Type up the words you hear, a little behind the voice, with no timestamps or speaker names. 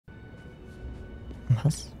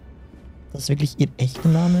Was? Das ist wirklich ihr echter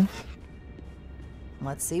Name?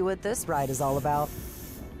 Let's see what this ride is all about.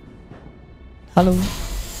 Hallo.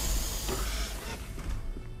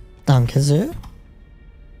 Danke sehr.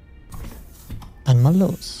 Dann mal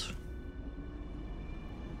los.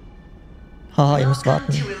 Haha, ihr müsst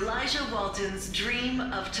warten. Welcome to Elijah Walton's Dream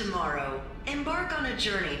of Tomorrow. Embark on a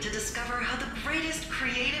journey to discover how the greatest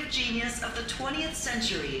creative genius of the 20th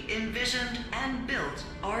century envisioned and built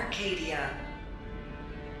Arcadia.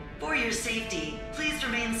 For your safety, please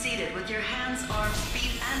remain seated with your hands, arms,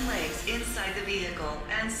 feet, and legs inside the vehicle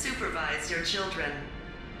and supervise your children.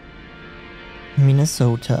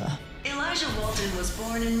 Minnesota. Elijah Walton was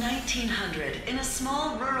born in 1900 in a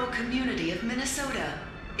small rural community of Minnesota.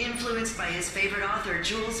 Influenced by his favorite author,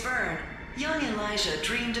 Jules Verne, young Elijah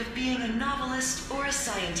dreamed of being a novelist or a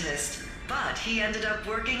scientist, but he ended up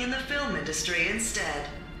working in the film industry instead.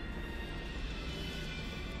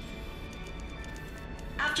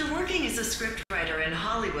 After working as a scriptwriter in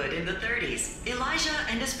Hollywood in the 30s, Elijah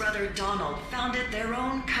and his brother Donald founded their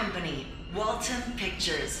own company, Walton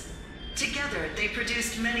Pictures. Together, they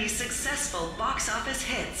produced many successful box office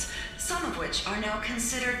hits, some of which are now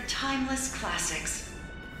considered timeless classics.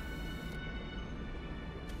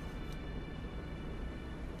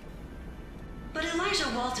 But Elijah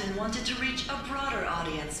Walton wanted to reach a broader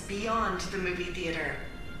audience beyond the movie theater.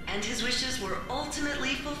 And his wishes were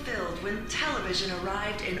ultimately fulfilled when television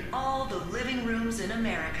arrived in all the living rooms in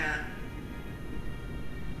America.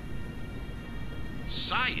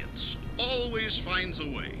 Science always finds a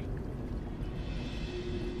way.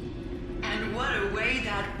 And what a way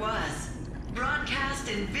that was! Broadcast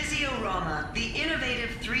in Visiorama, the innovative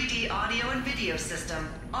 3D audio and video system,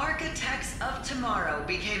 Architects of Tomorrow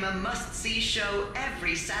became a must-see show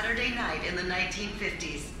every Saturday night in the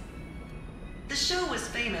 1950s. The show was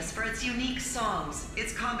famous for its unique songs,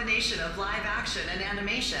 its combination of live action and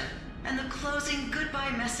animation, and the closing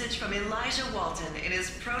goodbye message from Elijah Walton in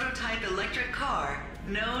his prototype electric car,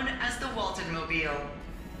 known as the Waltonmobile.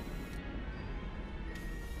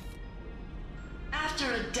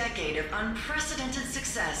 After a decade of unprecedented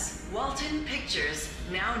success, Walton Pictures,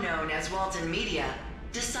 now known as Walton Media,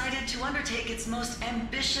 decided to undertake its most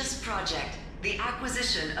ambitious project, the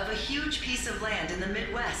acquisition of a huge piece of land in the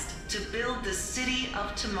Midwest to build the city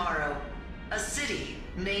of tomorrow, a city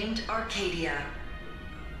named Arcadia.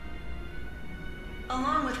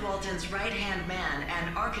 Along with Walton's right-hand man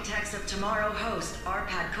and Architects of Tomorrow host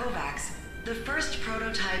Arpad Kovacs, the first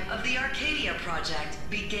prototype of the Arcadia project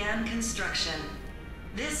began construction.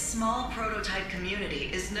 This small prototype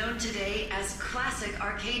community is known today as Classic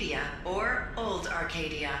Arcadia or Old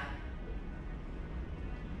Arcadia.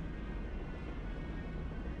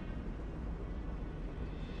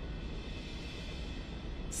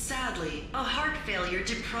 Sadly, a heart failure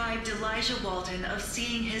deprived Elijah Walton of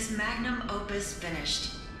seeing his magnum opus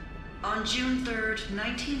finished. On June 3rd,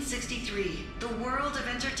 1963, the world of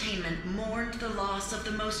entertainment mourned the loss of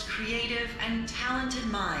the most creative and talented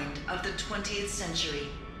mind of the 20th century.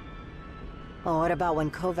 Well, what about when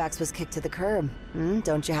Kovacs was kicked to the curb?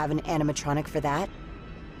 Don't you have an animatronic for that?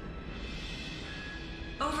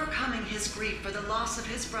 Overcoming his grief for the loss of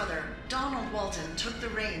his brother, Donald Walton took the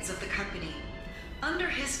reins of the company. Under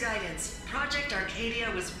his guidance, Project Arcadia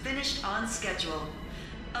was finished on schedule.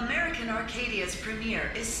 American Arcadia's premiere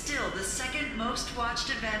is still the second most watched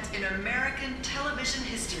event in American television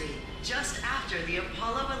history, just after the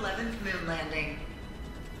Apollo 11th moon landing.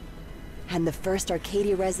 And the first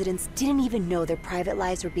Arcadia residents didn't even know their private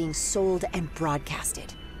lives were being sold and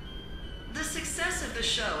broadcasted. The success of the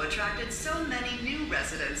show attracted so many new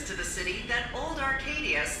residents to the city that Old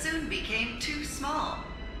Arcadia soon became too small.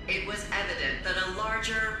 It was evident that a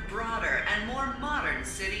larger, broader, and more modern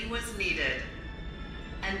city was needed.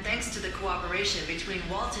 And thanks to the cooperation between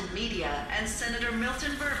Walton Media and Senator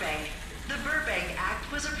Milton Burbank, the Burbank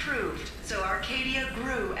Act was approved, so Arcadia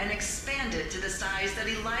grew and expanded to the size that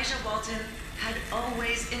Elijah Walton had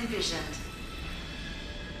always envisioned.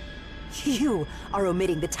 You are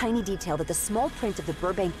omitting the tiny detail that the small print of the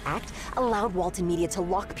Burbank Act allowed Walton Media to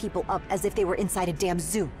lock people up as if they were inside a damn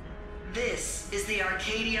zoo. This is the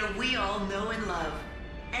Arcadia we all know and love.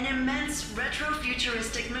 An immense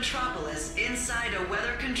retro-futuristic metropolis inside a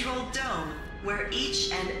weather-controlled dome where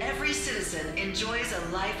each and every citizen enjoys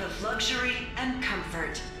a life of luxury and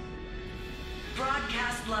comfort.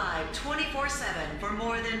 Broadcast live 24/7 for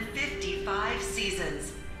more than 55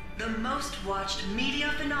 seasons. The most watched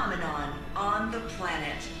media phenomenon on the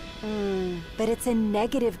planet. But it's a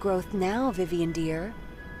negative growth now, Vivian dear.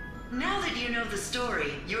 Now that you know the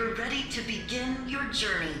story, you're ready to begin your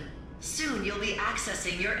journey. Soon you'll be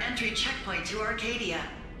accessing your entry checkpoint to Arcadia.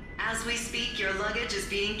 As we speak, your luggage is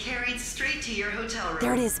being carried straight to your hotel room.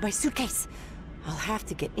 There it is, my suitcase. I'll have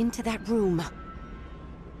to get into that room.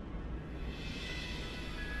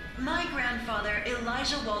 My grandfather,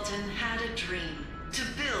 Elijah Walton, had a dream to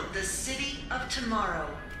build the city of tomorrow.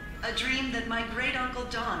 A dream that my great-uncle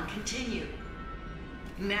Don continued.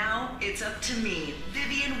 Now it's up to me,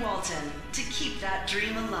 Vivian Walton, to keep that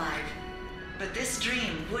dream alive. But this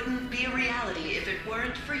dream wouldn't be a reality if it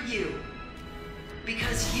weren't for you.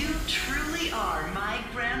 Because you truly are my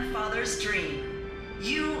grandfather's dream.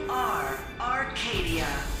 You are Arcadia.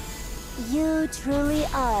 You truly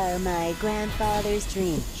are my grandfather's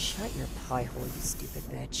dream. Shut your pie hole, you stupid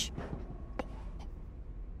bitch.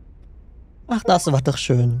 Ach, das war doch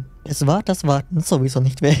schön. Es war das Warten sowieso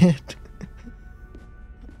nicht wert.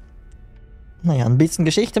 Naja, ein bisschen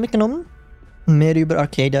Geschichte mitgenommen. Mehr über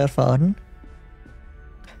Arcadia erfahren.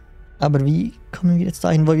 Aber wie kommen wir jetzt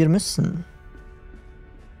dahin, wo wir müssen?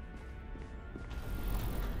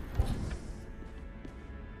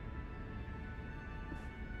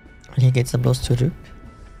 Hier geht's dann bloß zurück.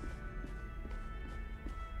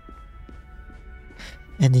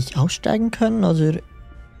 Hätte ich aussteigen können, oder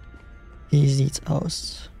wie sieht's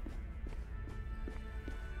aus?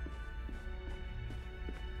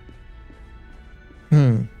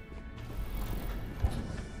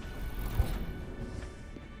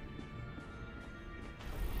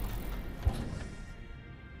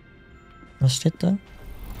 Was steht da?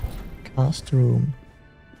 Cast Room.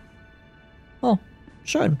 Oh,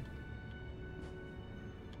 schön.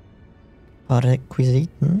 Paar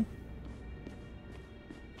Requisiten.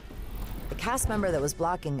 The cast member that was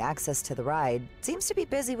blocking access to the ride seems to be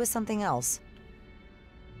busy with something else.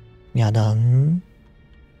 Ja, dann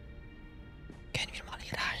gehen wir mal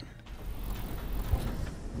hier rein.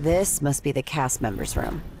 This must be the cast member's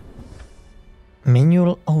room.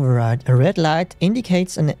 Manual override. A red light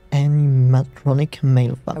indicates an animatronic A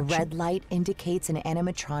malfunction. red light indicates an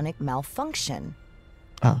animatronic malfunction.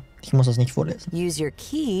 Ah, ich muss das nicht vorlesen. Use your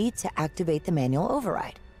key to activate the manual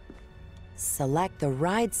override. Select the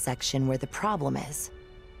ride section where the problem is.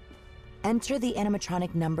 Enter the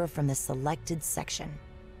animatronic number from the selected section.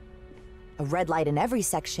 A red light in every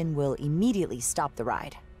section will immediately stop the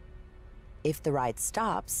ride. If the ride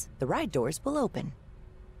stops, the ride doors will open.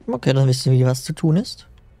 Okay, dann wissen wir, was zu tun ist.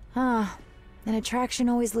 Ah, an attraction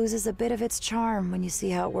always loses a bit of its charm when you see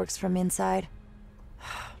how it works from inside.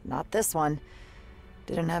 Not this one.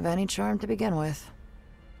 Didn't have any charm to begin with.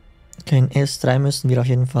 Okay, in S3 müssen wir auf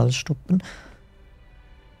jeden Fall stoppen.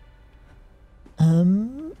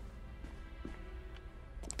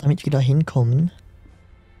 Damit wir da hinkommen.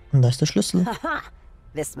 Und da ist der Schlüssel. Haha!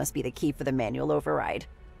 This must be the key for the manual override.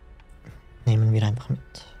 Nehmen wir einfach mit.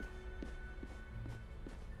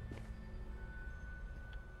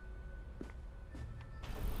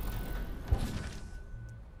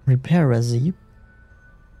 Repair receipt.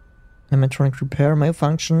 Animatronic repair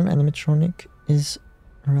malfunction. Animatronic is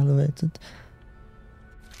relevated.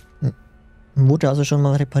 Wurde also schon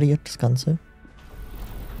mal repariert, das Ganze.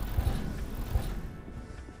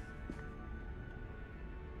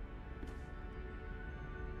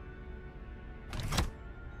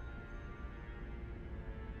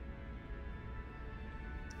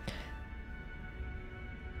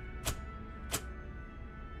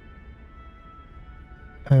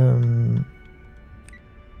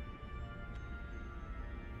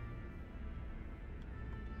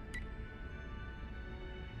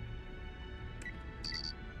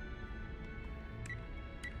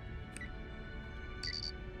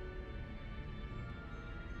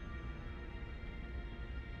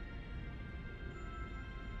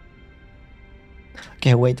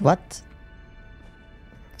 Okay, wait, what?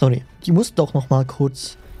 Sorry, ich muss doch noch mal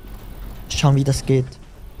kurz schauen, wie das geht.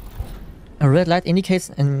 A red light indicates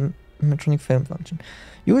an animatronic fail function.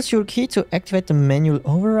 Use your key to activate the manual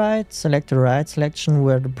override. Select the right selection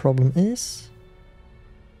where the problem is.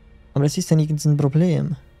 Aber es ist ja nirgends ein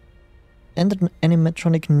Problem. Enter an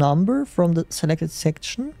animatronic number from the selected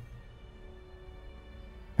section.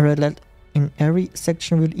 A red light in every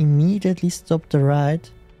section will immediately stop the ride.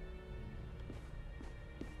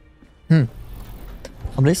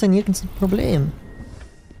 Aber das ist ja nirgends ein Problem.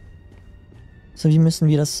 So, wie müssen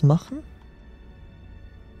wir das machen?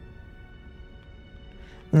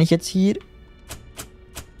 Wenn ich jetzt hier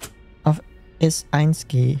auf S1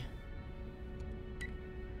 gehe.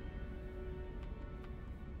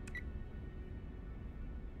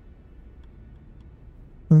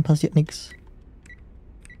 Dann passiert nichts.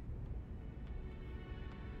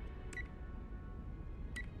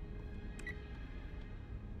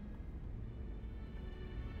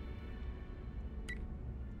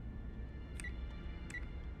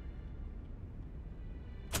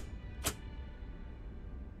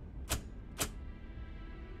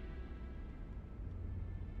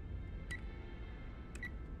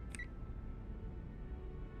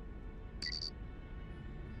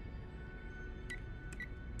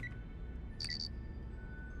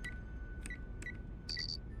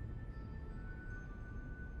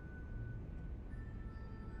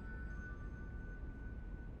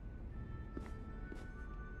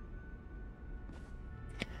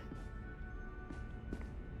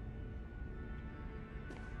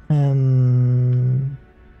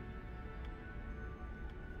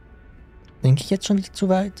 denke ich jetzt schon nicht zu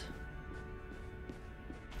weit?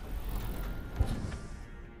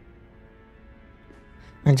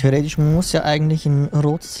 Und theoretisch muss ja eigentlich ein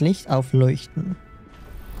rotes Licht aufleuchten.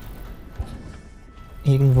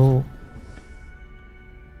 Irgendwo.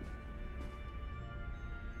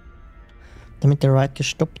 Damit der Ride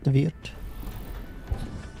gestoppt wird.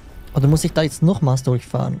 Oder muss ich da jetzt nochmals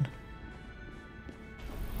durchfahren?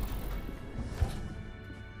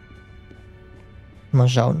 Mal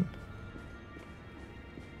schauen.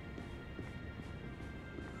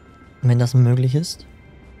 Wenn das möglich ist.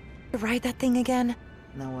 Ride that thing again?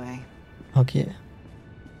 No way. Okay.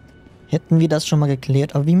 Hätten wir das schon mal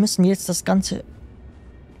geklärt. Aber wie müssen wir jetzt das Ganze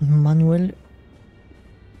manuell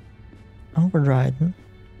overriden?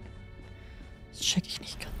 Das check ich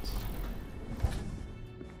nicht ganz.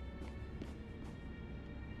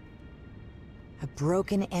 A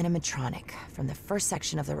broken animatronic from the first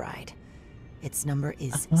section of the ride. Its number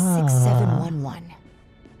is Ah. 6711.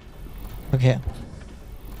 Okay.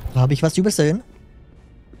 Da habe ich was übersehen.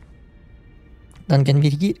 Dann gehen wir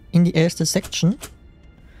hier in die erste Section.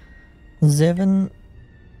 7411.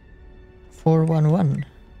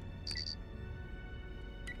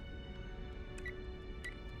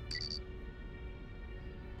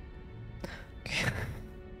 Okay.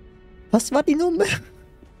 Was war die Nummer?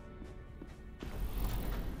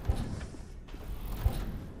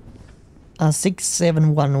 Ah,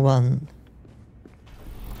 6711.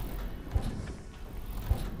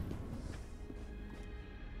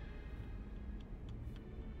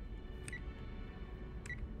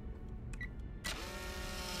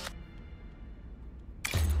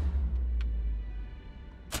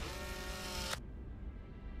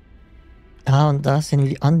 Ah, und da sehen wir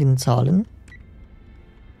die anderen Zahlen.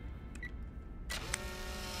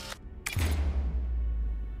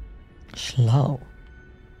 Schlau.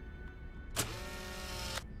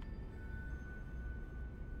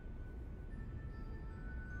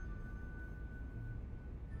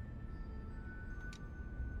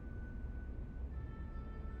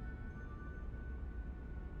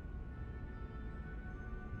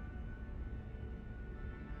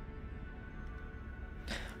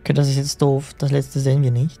 Okay, das ist jetzt doof. Das letzte sehen wir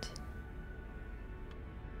nicht.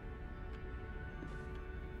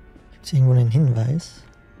 Gibt es irgendwo einen Hinweis?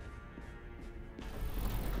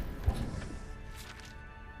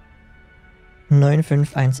 Neun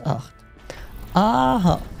fünf eins acht.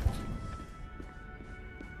 Aha.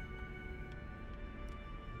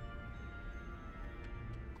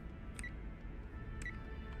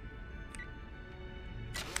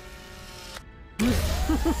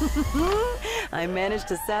 I managed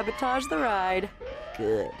to sabotage the ride.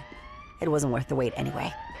 Good. It wasn't worth the wait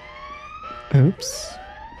anyway. Ups.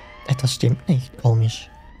 Etwas stimmt nicht. Komisch.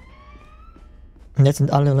 Und jetzt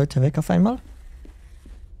sind alle Leute weg auf einmal.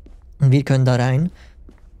 Und wir können da rein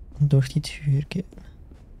und durch die Tür gehen.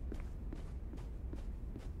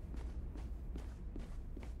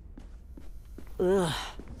 Ugh.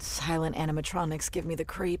 Silent animatronics give me the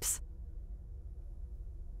creeps.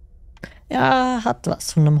 Ja, hat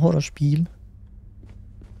was von einem Horrorspiel.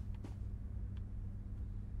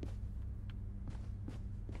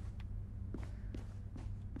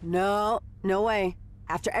 No, no way.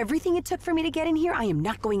 After everything it took for me to get in here, I am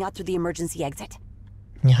not going out through the emergency exit.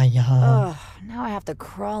 Ja, ja. Ugh, now I have to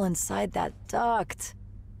crawl inside that duct.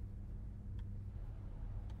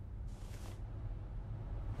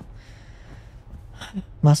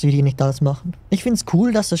 Was wir hier nicht alles machen. Ich finde es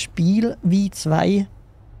cool, dass das Spiel wie zwei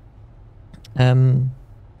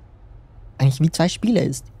eigentlich wie zwei Spiele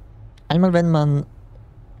ist. Einmal, wenn man,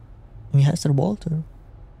 wie heißt der, Walter?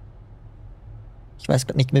 Ich weiß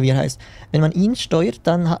gerade nicht mehr, wie er heißt. Wenn man ihn steuert,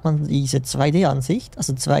 dann hat man diese 2D-Ansicht,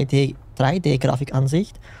 also 2D,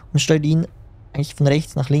 3D-Grafikansicht und steuert ihn eigentlich von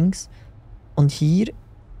rechts nach links. Und hier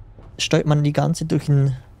steuert man die ganze durch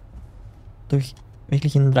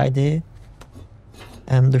wirklich in 3D,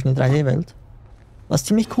 durch eine 3D-Welt. Was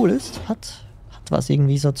ziemlich cool ist, hat was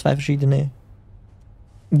irgendwie so zwei verschiedene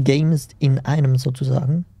Games in einem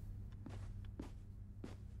sozusagen.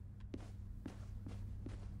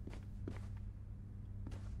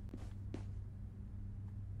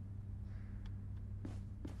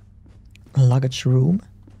 Luggage room.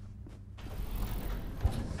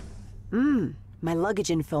 My luggage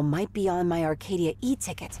info might be on my Arcadia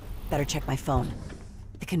e-ticket. Better check my phone.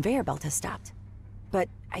 The conveyor belt has stopped. But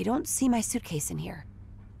I don't see my suitcase in here.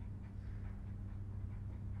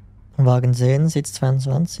 Wagen sehen, Sitz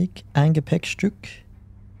 22, ein Gepäckstück,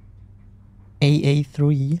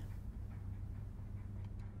 AA3.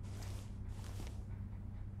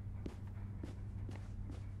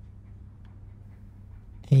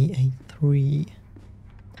 AA3.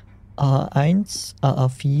 AA1,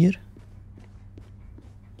 AA4,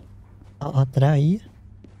 AA3,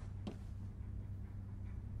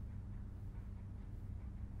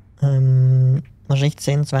 wahrscheinlich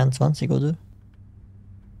 10, 22, oder?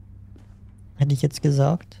 Hätte ich jetzt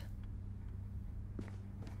gesagt.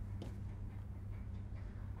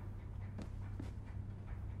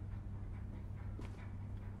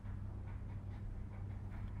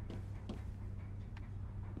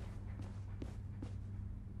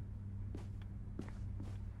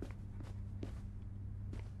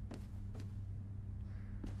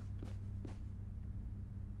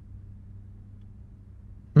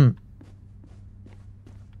 Hm.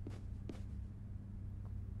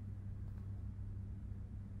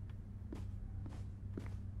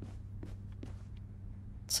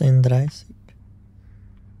 Zehn 30.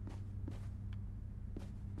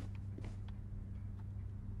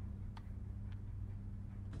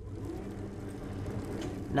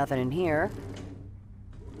 Nothing in here.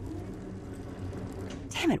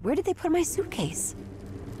 Damn it, where did they put my suitcase?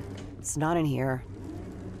 It's not in here.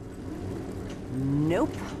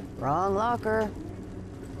 Nope, wrong locker.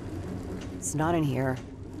 It's not in here.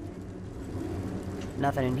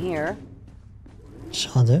 Nothing in here.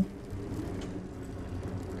 Schade.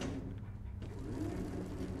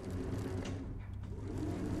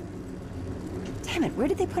 Damn it, where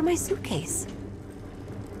did they put my suitcase?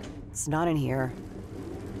 It's not in here.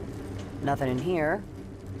 Nothing in here.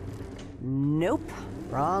 Nope,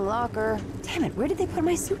 wrong locker. Damn it, where did they put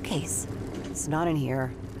my suitcase? It's not in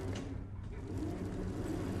here.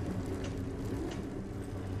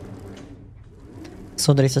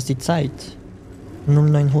 So, da ist das die Zeit.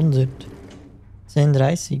 0900.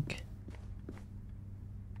 10:30.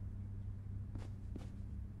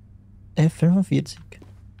 F45.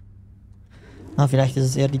 Ah, vielleicht ist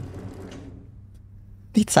es eher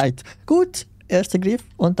die Zeit. Gut, erster Griff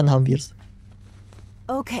und dann haben wir's.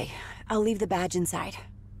 Okay, I'll leave the badge inside.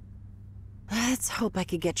 Let's hope I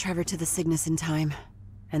could get Trevor to the Cygnus in time.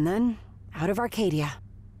 And then, out of Arcadia.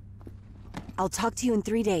 I'll talk to you in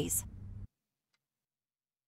 3 days.